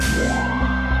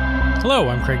Hello,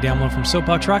 I'm Craig Damlow from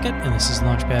Soapbox Rocket, and this is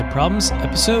Launchpad Problems,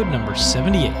 episode number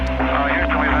 78. Houston, we've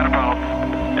had a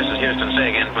problem. This is Houston. Say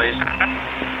again, please.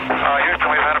 Houston,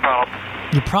 we've had a problem.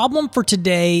 Your problem for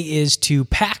today is to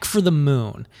pack for the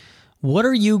moon. What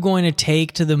are you going to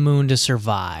take to the moon to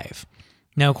survive?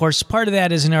 Now, of course, part of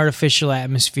that is an artificial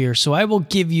atmosphere, so I will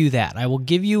give you that. I will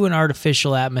give you an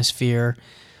artificial atmosphere,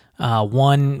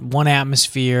 one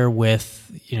atmosphere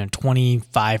with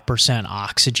 25%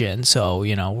 oxygen,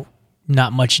 so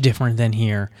not much different than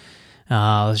here.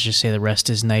 Let's just say the rest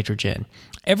is nitrogen.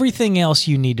 Everything else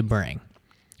you need to bring.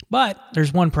 But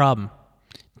there's one problem.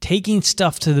 Taking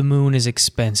stuff to the moon is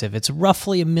expensive. It's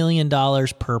roughly $1 million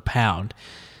per pound.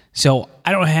 So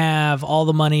I don't have all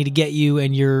the money to get you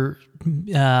and your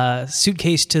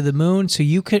suitcase to the moon, so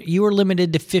you are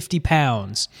limited to 50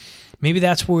 pounds. Maybe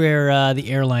that's where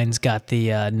the airlines got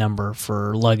the number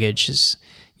for luggage, is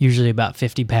usually about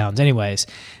 50 pounds. Anyways,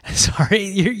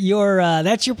 sorry,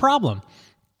 that's your problem.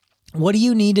 What do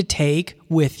you need to take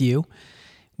with you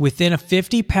within a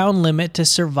 50-pound limit to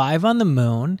survive on the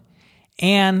moon,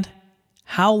 and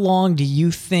how long do you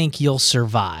think you'll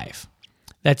survive?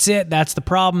 That's it. That's the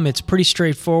problem. It's pretty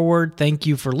straightforward. Thank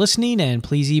you for listening, and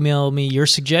please email me your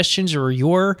suggestions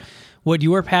or what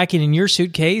you are packing in your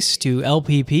suitcase to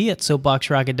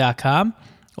lpp@soapboxrocket.com,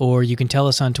 or you can tell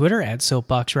us on Twitter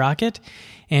 @soapboxrocket.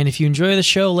 And if you enjoy the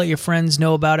show, let your friends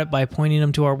know about it by pointing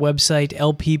them to our website,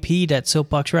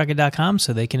 lpp.soapboxrocket.com,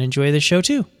 so they can enjoy the show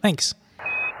too. Thanks.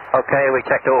 Okay, we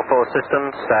checked all four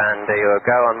systems, and you were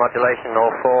go on modulation,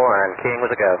 all four, and keying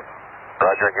was a go.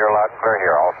 Roger, you're loud and clear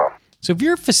here also. So if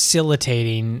you're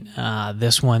facilitating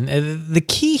this one, the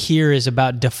key here is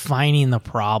about defining the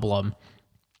problem.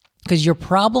 Because your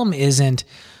problem isn't,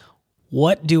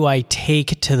 what do I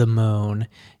take to the moon?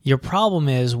 Your problem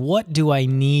is, what do I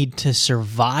need to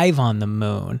survive on the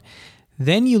moon?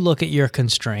 Then you look at your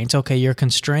constraints. Okay, you're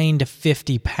constrained to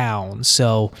 50 pounds.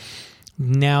 So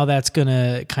now that's going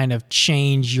to kind of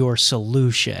change your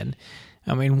solution.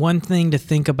 I mean, one thing to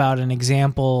think about, an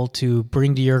example to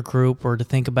bring to your group or to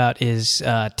think about is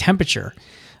temperature.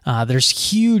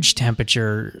 There's huge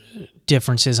temperature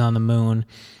differences on the moon.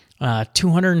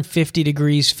 250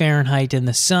 degrees Fahrenheit in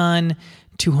the sun,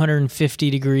 250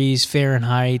 degrees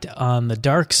Fahrenheit on the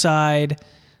dark side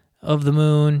of the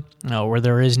moon, where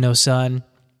there is no sun.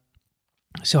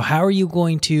 So how are you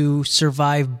going to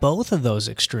survive both of those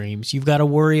extremes? You've got to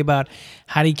worry about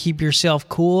how do you keep yourself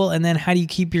cool, and then how do you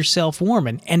keep yourself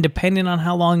warm? And depending on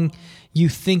how long you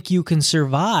think you can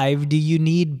survive, do you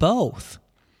need both?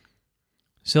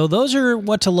 So those are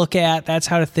what to look at. That's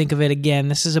how to think of it. Again,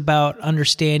 this is about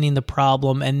understanding the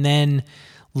problem and then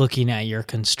looking at your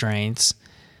constraints.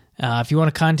 If you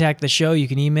want to contact the show, you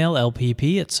can email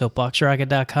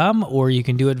lpp@soapboxrocket.com, or you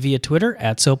can do it via Twitter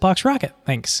 @soapboxrocket.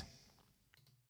 Thanks.